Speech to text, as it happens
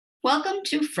Welcome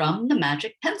to From the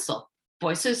Magic Pencil,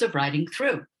 Voices of Writing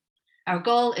Through. Our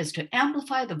goal is to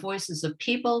amplify the voices of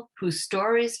people whose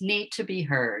stories need to be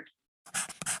heard.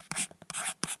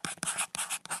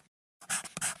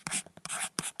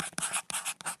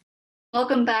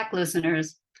 Welcome back,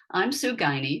 listeners. I'm Sue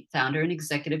Guiney, founder and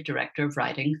executive director of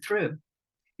Writing Through.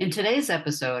 In today's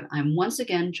episode, I'm once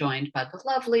again joined by the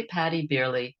lovely Patty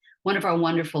Bierley, one of our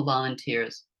wonderful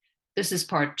volunteers. This is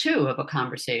part 2 of a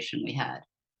conversation we had.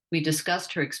 We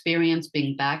discussed her experience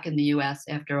being back in the U.S.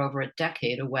 after over a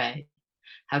decade away,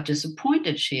 how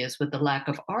disappointed she is with the lack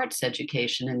of arts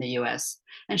education in the U.S.,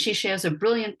 and she shares a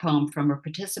brilliant poem from a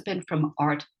participant from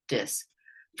Art Dis,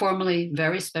 formerly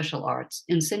Very Special Arts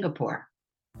in Singapore.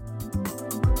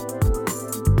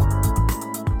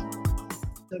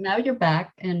 So now you're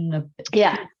back in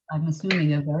I'm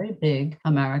assuming a very big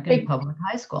American public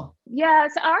high school.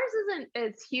 Yes, ours isn't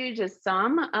as huge as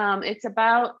some. It's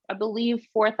about, I believe,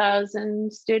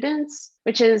 4,000 students,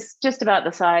 which is just about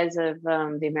the size of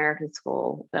the American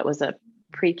school that was a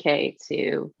pre-K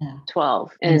to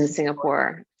 12 in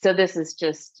Singapore. So this is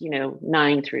just,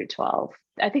 9 through 12.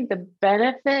 I think the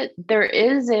benefit there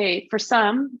is for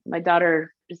some, my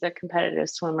daughter is a competitive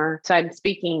swimmer. So I'm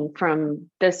speaking from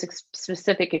this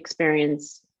specific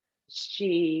experience.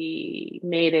 She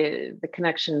made the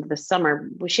connection this summer.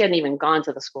 Well, she hadn't even gone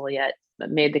to the school yet, but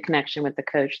made the connection with the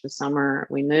coach the summer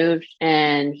we moved.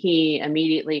 And he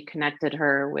immediately connected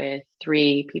her with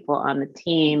 3 people on the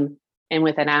team. And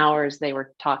within hours, they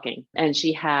were talking. And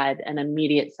she had an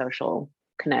immediate social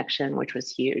connection, which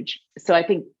was huge. So I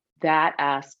think that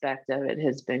aspect of it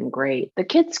has been great. The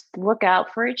kids look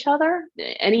out for each other.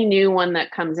 Any new one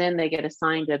that comes in, they get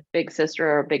assigned a big sister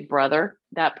or a big brother.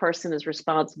 That person is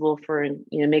responsible for,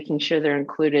 making sure they're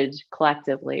included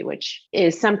collectively, which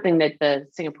is something that the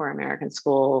Singapore American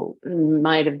School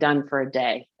might have done for a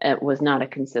day. It was not a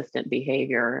consistent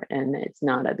behavior, and it's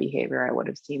not a behavior I would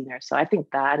have seen there. So I think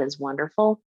that is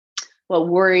wonderful. What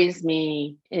worries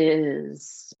me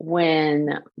is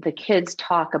when the kids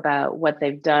talk about what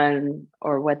they've done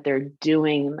or what they're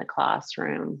doing in the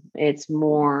classroom. It's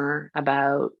more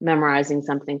about memorizing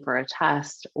something for a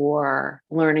test or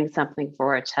learning something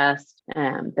for a test,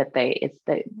 that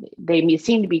they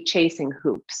seem to be chasing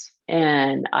hoops.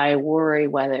 And I worry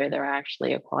whether they're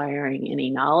actually acquiring any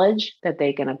knowledge that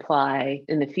they can apply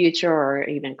in the future or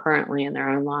even currently in their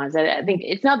own lives. I think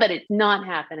it's not that it's not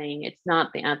happening. It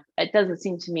doesn't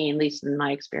seem to me, at least in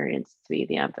my experience, to be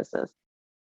the emphasis.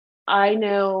 I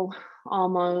know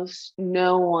almost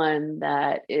no one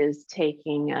that is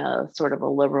taking a sort of a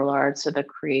liberal arts or the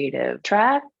creative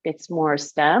track. It's more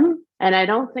STEM. And I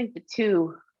don't think the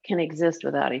two can exist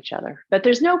without each other. But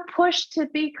there's no push to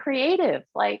be creative,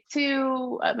 unless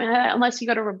you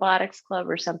go to robotics club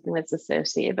or something that's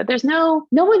associated. But there's no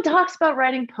one talks about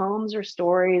writing poems or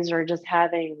stories or just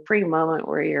having a free moment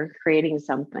where you're creating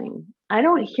something. I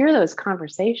don't hear those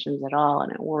conversations at all,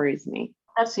 and it worries me.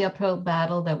 That's the uphill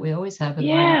battle that we always have.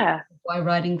 Why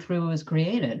Writing Through was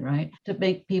created, right? To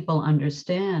make people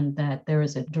understand that there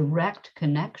is a direct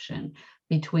connection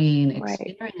between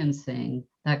experiencing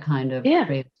that kind of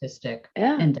creatistic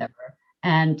endeavor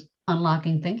and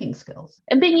unlocking thinking skills.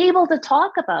 And being able to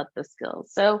talk about the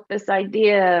skills. So this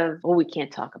idea of, we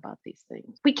can't talk about these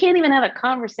things. We can't even have a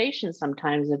conversation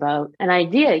sometimes about an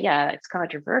idea. Yeah, it's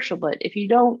controversial, but if you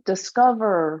don't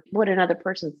discover what another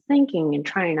person's thinking and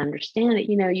try and understand it,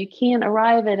 you can't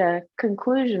arrive at a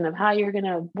conclusion of how you're going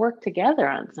to work together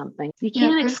on something. You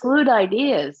can't exclude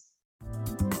ideas.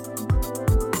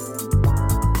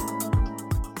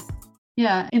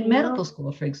 Yeah, in medical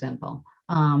school, for example,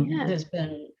 there's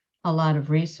been a lot of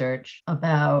research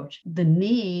about the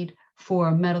need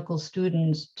for medical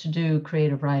students to do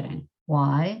creative writing.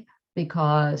 Why?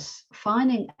 Because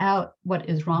finding out what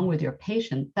is wrong with your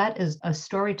patient, that is a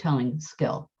storytelling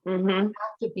skill. Mm-hmm. You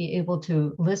have to be able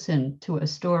to listen to a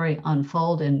story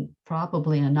unfold in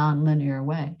probably a non-linear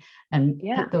way and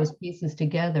put those pieces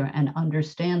together and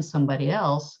understand somebody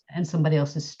else and somebody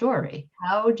else's story.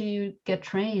 How do you get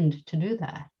trained to do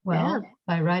that? Well,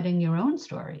 by writing your own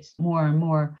stories. More and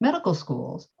more medical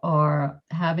schools are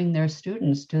having their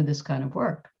students do this kind of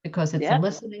work because it's a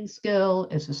listening skill,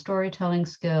 it's a storytelling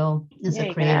skill, it's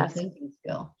a creative thinking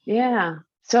skill. Yeah.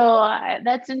 So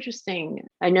that's interesting.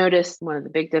 I noticed one of the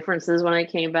big differences when I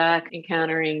came back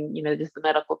encountering, just the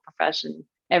medical profession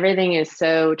everything is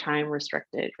so time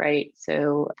restricted, right?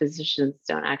 So physicians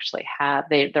don't actually have,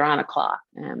 they're on a clock,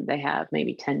 and they have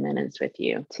maybe 10 minutes with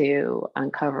you to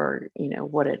uncover,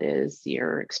 what it is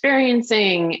you're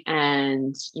experiencing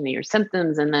and, your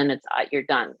symptoms, and then you're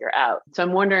done, you're out. So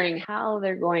I'm wondering how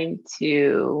they're going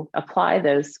to apply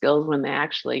those skills when they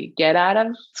actually get out of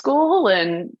school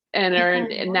and are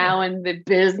now in the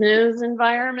business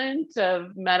environment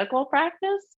of medical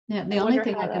practice. Yeah, the only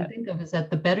thing I can think of is that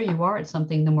the better you are at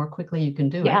something, the more quickly you can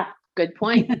do it. Yeah, good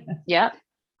point. Yeah.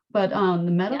 But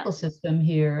the medical system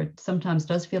here sometimes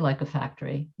does feel like a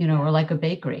factory, or like a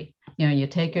bakery. You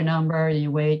take your number, you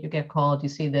wait, you get called, you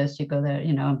see this, you go there,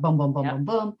 boom, boom, boom, boom,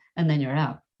 boom, and then you're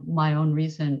out. My own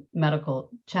recent medical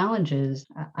challenges,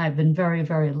 I've been very,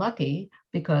 very lucky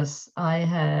because I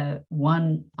had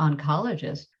one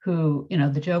oncologist who,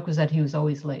 the joke was that he was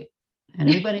always late. And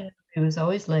everybody knew he was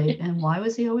always late. And why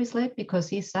was he always late? Because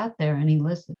he sat there and he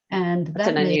listened. And that's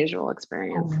an unusual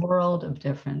experience. A world of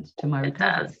difference to my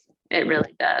recovery. It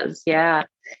really does. Yeah.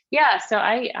 Yeah. So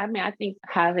I think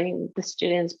having the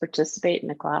students participate in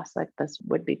a class like this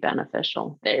would be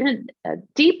beneficial. There's a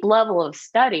deep level of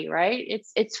study, right?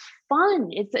 It's fun.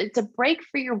 It's a break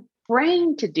for your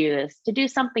brain to do this, to do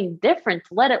something different,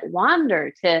 to let it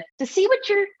wander, to see what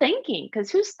you're thinking.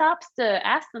 Because who stops to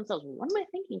ask themselves, what am I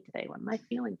thinking today? What am I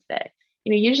feeling today?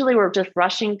 Usually we're just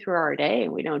rushing through our day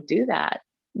and we don't do that.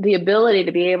 The ability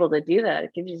to be able to do that,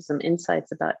 it gives you some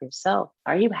insights about yourself.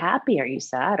 Are you happy? Are you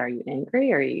sad? Are you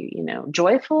angry? Are you,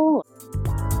 joyful?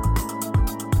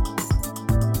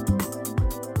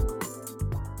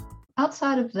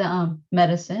 Outside of the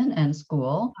medicine and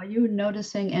school, are you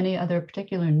noticing any other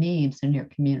particular needs in your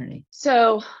community?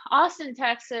 So Austin,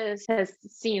 Texas has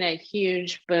seen a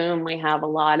huge boom. We have a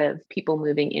lot of people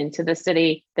moving into the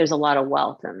city. There's a lot of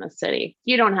wealth in the city.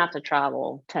 You don't have to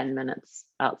travel 10 minutes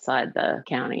outside the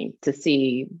county to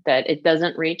see that it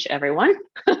doesn't reach everyone.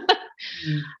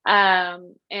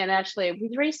 And actually,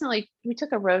 we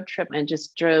took a road trip and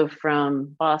just drove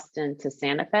from Boston to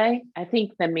Santa Fe. I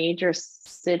think the major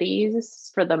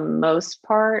cities, for the most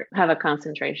part, have a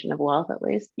concentration of wealth, at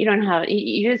least.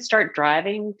 You just start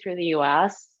driving through the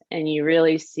US and you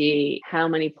really see how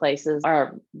many places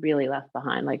are really left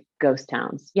behind, like ghost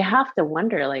towns. You have to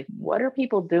wonder, what are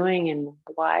people doing and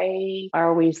why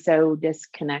are we so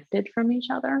disconnected from each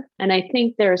other? And I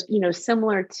think there's,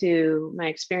 similar to my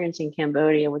experience in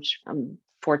Cambodia, which I'm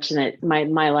fortunate,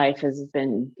 my life has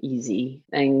been easy,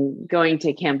 and going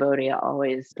to Cambodia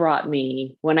always brought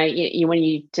me, when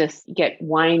you just get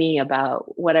whiny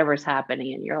about whatever's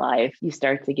happening in your life, you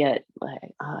start to get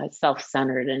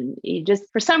self-centered, and you just,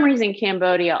 for some reason,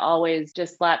 Cambodia always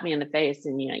just slapped me in the face,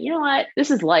 and you know what,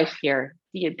 this is life here.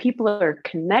 People are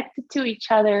connected to each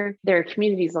other. There are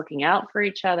communities looking out for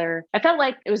each other. I felt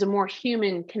like it was a more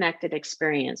human, connected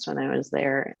experience when I was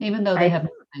there. Even though they have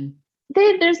nothing.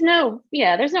 There's no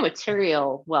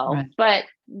material wealth, right, but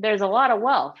there's a lot of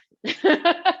wealth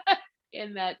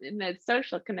in that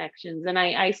social connections. And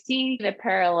I see the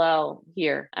parallel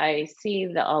here. I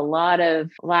see a lot of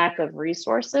lack of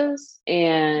resources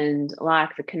and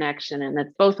lack of connection. And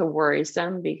that's both a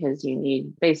worrisome, because you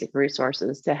need basic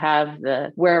resources to have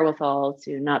the wherewithal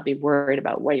to not be worried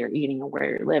about what you're eating or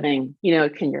where you're living.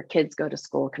 Can your kids go to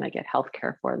school? Can I get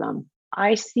healthcare for them?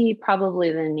 I see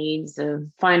probably the needs of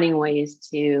finding ways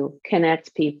to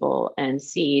connect people and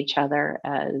see each other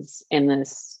as in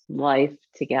this life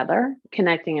together,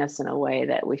 connecting us in a way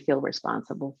that we feel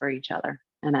responsible for each other.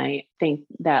 And I think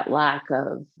that lack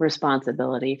of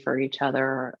responsibility for each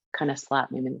other kind of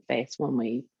slapped me in the face when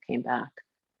we came back.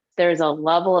 There's a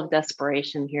level of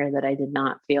desperation here that I did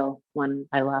not feel when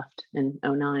I left in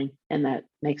 2009, and that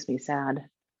makes me sad.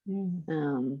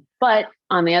 But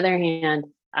on the other hand,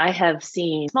 I have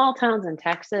seen small towns in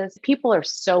Texas. People are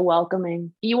so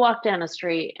welcoming. You walk down the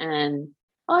street and,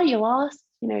 oh, you lost?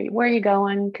 Where are you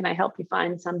going? Can I help you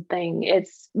find something?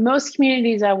 It's most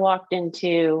communities I walked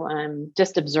into,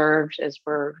 just observed as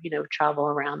we're, travel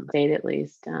around the state at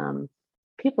least.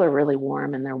 People are really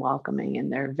warm and they're welcoming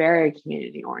and they're very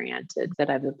community oriented that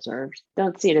I've observed.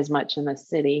 Don't see it as much in the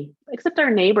city, except our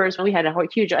neighbors. When we had a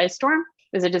huge ice storm,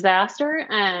 it was a disaster,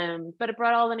 but it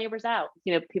brought all the neighbors out.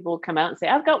 People would come out and say,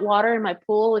 I've got water in my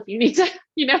pool. If you need to,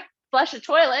 flush a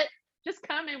toilet, just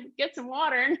come and get some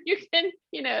water and you can,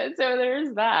 so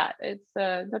there's that. It's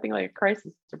nothing like a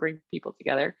crisis to bring people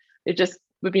together. It just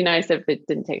would be nice if it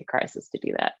didn't take a crisis to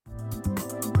do that.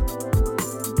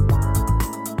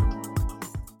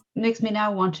 Makes me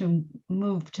now want to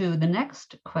move to the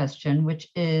next question, which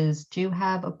is, do you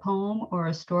have a poem or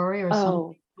a story or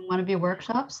something from one of your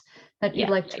workshops that you'd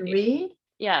like to read?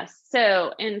 Yes.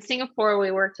 So in Singapore,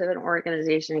 we worked with an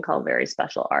organization called Very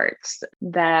Special Arts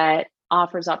that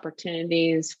offers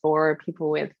opportunities for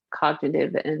people with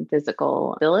cognitive and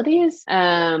physical abilities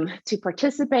to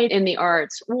participate in the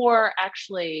arts or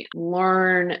actually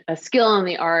learn a skill in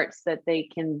the arts that they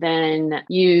can then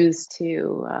use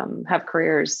to have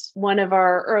careers. One of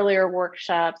our earlier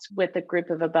workshops with a group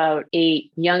of about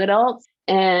 8 young adults.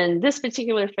 And this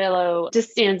particular fellow just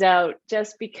stands out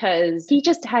just because he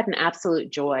just had an absolute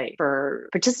joy for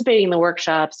participating in the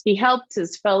workshops. He helped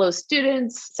his fellow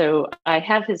students. So I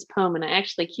have his poem and I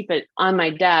actually keep it on my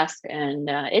desk, and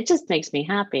it just makes me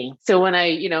happy. So when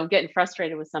I, getting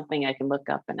frustrated with something, I can look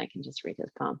up and I can just read his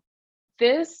poem.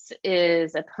 This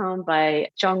is a poem by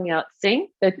Chong Yat Sing.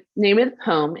 The name of the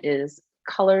poem is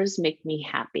Colors Make Me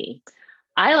Happy.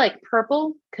 I like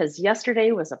purple because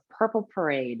yesterday was a purple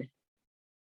parade.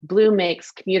 Blue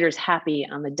makes commuters happy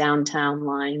on the downtown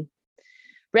line.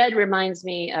 Red reminds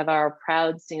me of our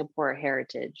proud Singapore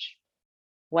heritage.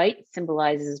 White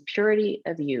symbolizes purity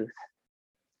of youth.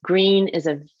 Green is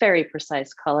a very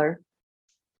precise color.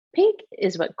 Pink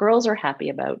is what girls are happy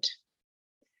about.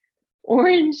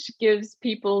 Orange gives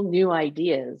people new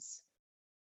ideas.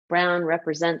 Brown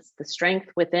represents the strength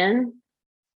within.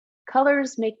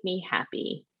 Colors make me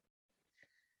happy.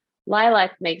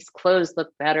 Lilac makes clothes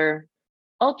look better.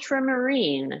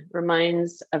 Ultramarine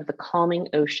reminds of the calming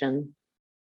ocean.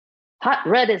 Hot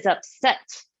red is upset.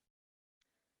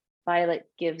 Violet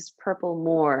gives purple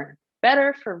more,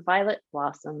 better for violet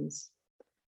blossoms.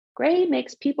 Gray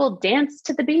makes people dance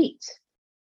to the beat.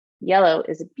 Yellow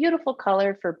is a beautiful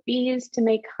color for bees to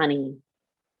make honey.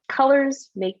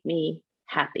 Colors make me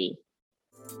happy.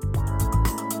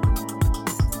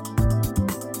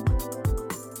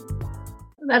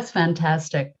 That's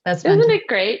fantastic. Isn't it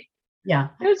great? Yeah.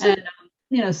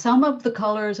 And, some of the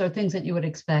colors are things that you would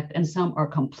expect, and some are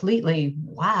completely,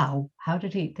 wow, how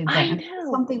did he think that? I And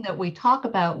know. something that we talk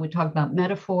about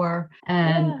metaphor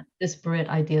and disparate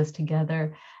ideas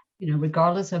together,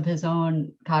 regardless of his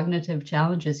own cognitive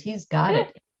challenges, he's got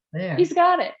it there. He's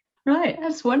got it. Right.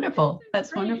 That's wonderful.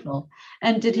 That's wonderful.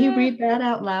 And did he read that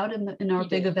out loud in our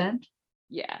big event?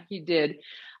 Yeah, he did.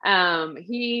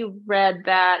 He read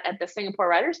that at the Singapore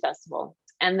Writers Festival.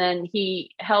 And then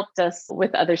he helped us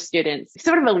with other students,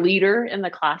 sort of a leader in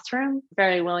the classroom,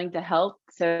 very willing to help.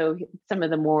 So some of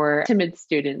the more timid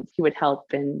students, he would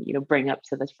help and, bring up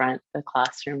to the front of the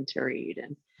classroom to read.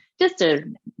 And just a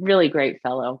really great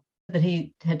fellow. That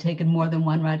he had taken more than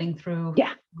one writing through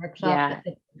workshop.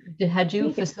 Yeah. Had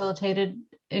you facilitated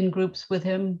in groups with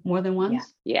him more than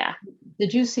once? Yeah.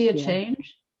 Did you see a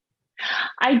change?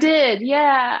 I did,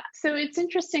 yeah. So it's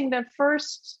interesting. The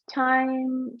first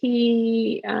time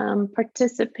he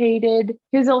participated,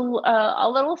 he was a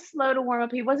little slow to warm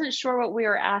up. He wasn't sure what we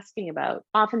were asking about.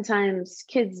 Oftentimes,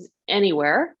 kids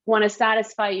anywhere want to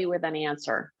satisfy you with an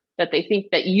answer that they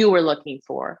think that you were looking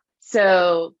for.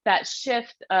 So that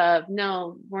shift of,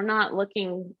 no, we're not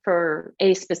looking for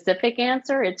a specific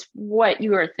answer. It's what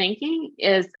you are thinking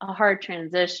is a hard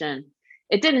transition.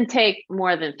 It didn't take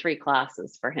more than 3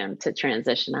 classes for him to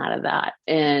transition out of that.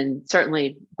 And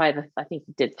certainly I think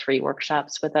he did 3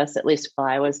 workshops with us, at least while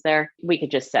I was there. We could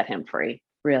just set him free,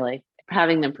 really.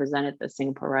 Having them present at the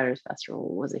Singapore Writers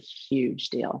Festival was a huge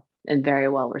deal and very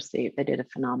well received. They did a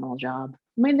phenomenal job.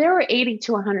 I mean, there were 80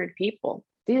 to 100 people.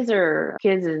 These are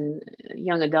kids and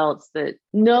young adults that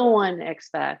no one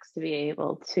expects to be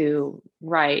able to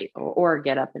write or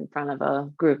get up in front of a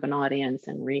group, an audience,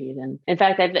 and read. And in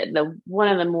fact, one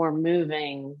of the more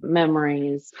moving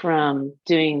memories from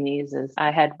doing these is I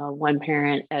had one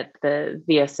parent at the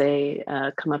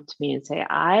VSA come up to me and say,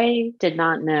 I did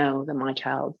not know that my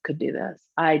child could do this.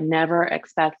 I never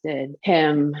expected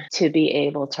him to be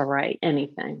able to write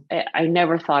anything. I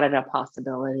never thought it a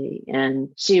possibility. And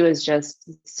she was just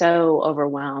so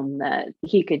overwhelmed that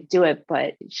he could do it.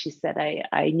 But she said,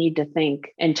 I need to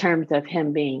think in terms of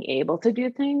him being able to do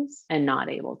things and not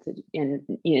able to,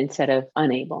 instead of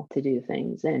unable to do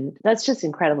things. And that's just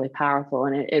incredibly powerful.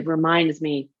 And it reminds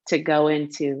me to go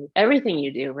into everything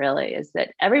you do, really, is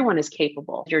that everyone is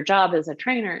capable. Your job as a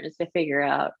trainer is to figure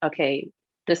out, okay,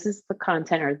 this is the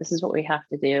content, or this is what we have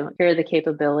to do. Here are the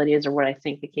capabilities, or what I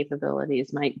think the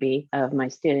capabilities might be of my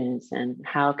students, and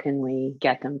how can we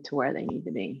get them to where they need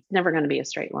to be. It's never going to be a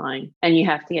straight line, and you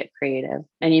have to get creative,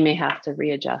 and you may have to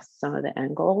readjust some of the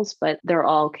end goals, but they're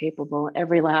all capable.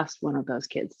 Every last one of those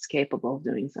kids is capable of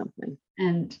doing something.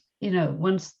 And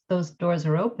once those doors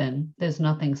are open, there's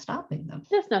nothing stopping them.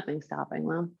 There's nothing stopping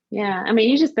them. Yeah. I mean,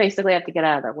 you just basically have to get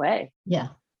out of their way.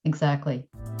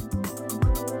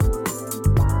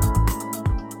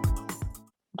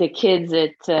 the kids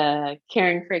at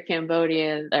Caring for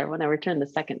Cambodia, or when I returned the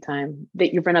second time,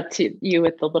 that you run up to you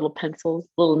with the little pencils,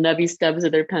 little nubby stubs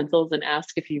of their pencils, and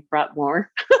ask if you brought more.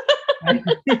 Right.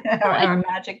 Our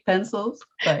magic pencils.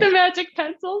 Right. The magic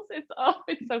pencils. It's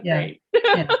so great.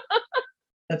 Yeah.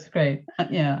 That's great.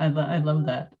 Yeah, I love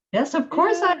that. Yes, of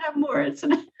course I have more. It's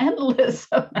an endless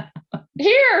amount.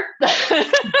 Here.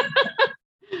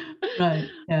 Right.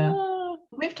 Yeah.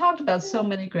 We've talked about so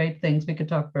many great things. We could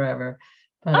talk forever.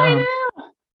 But, I know.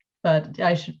 But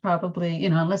I should probably,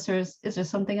 unless is there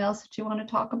something else that you want to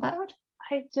talk about?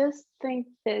 I just think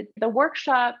that the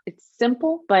workshop, it's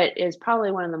simple, but is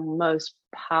probably one of the most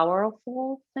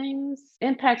powerful things.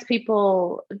 Impacts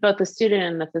people, both the student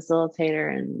and the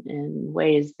facilitator, in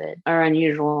ways that are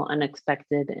unusual,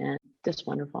 unexpected, and just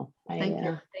wonderful. Thank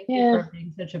you. Thank you for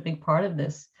being such a big part of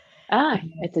this.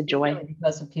 It's a joy. Really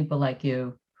because of people like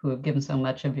you who have given so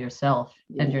much of yourself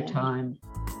and your time.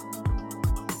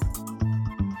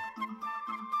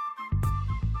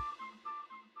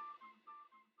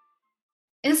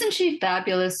 Isn't she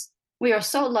fabulous? We are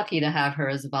so lucky to have her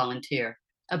as a volunteer.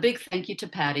 A big thank you to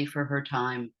Patty for her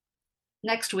time.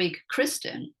 Next week,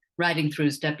 Kristen, Writing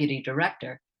Through's deputy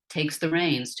director, takes the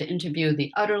reins to interview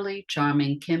the utterly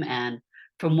charming Kim Ann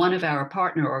from one of our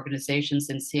partner organizations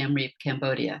in Siem Reap,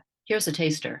 Cambodia. Here's a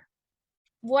taster.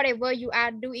 Whatever you are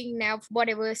doing now,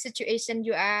 whatever situation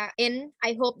you are in,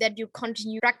 I hope that you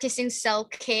continue practicing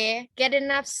self-care, get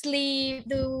enough sleep,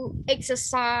 do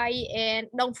exercise, and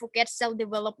don't forget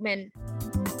self-development.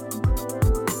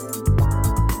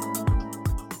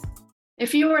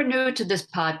 If you are new to this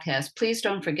podcast, please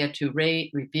don't forget to rate,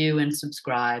 review, and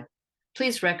subscribe.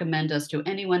 Please recommend us to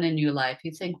anyone in your life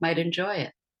you think might enjoy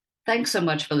it. Thanks so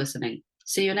much for listening.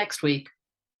 See you next week.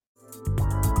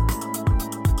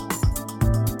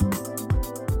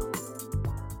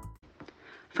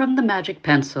 From the Magic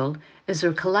Pencil is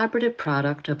a collaborative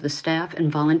product of the staff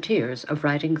and volunteers of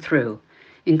Writing Through,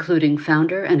 including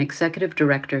founder and executive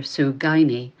director Sue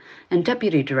Guiney and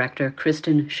deputy director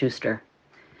Kristen Schuster.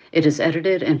 It is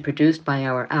edited and produced by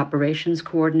our operations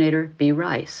coordinator, B.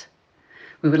 Rice.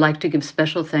 We would like to give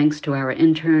special thanks to our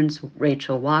interns,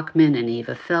 Rachel Walkman and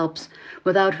Eva Phelps,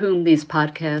 without whom these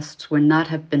podcasts would not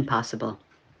have been possible.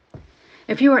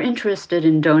 If you are interested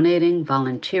in donating,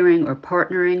 volunteering, or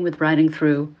partnering with Writing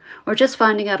Through, or just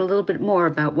finding out a little bit more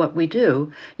about what we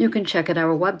do, you can check out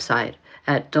our website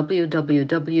at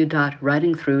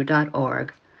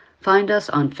www.writingthrough.org. Find us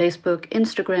on Facebook,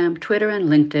 Instagram, Twitter, and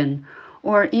LinkedIn,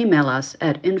 or email us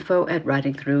at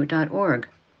info@writingthrough.org.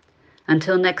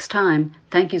 Until next time,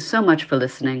 thank you so much for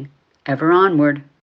listening. Ever onward.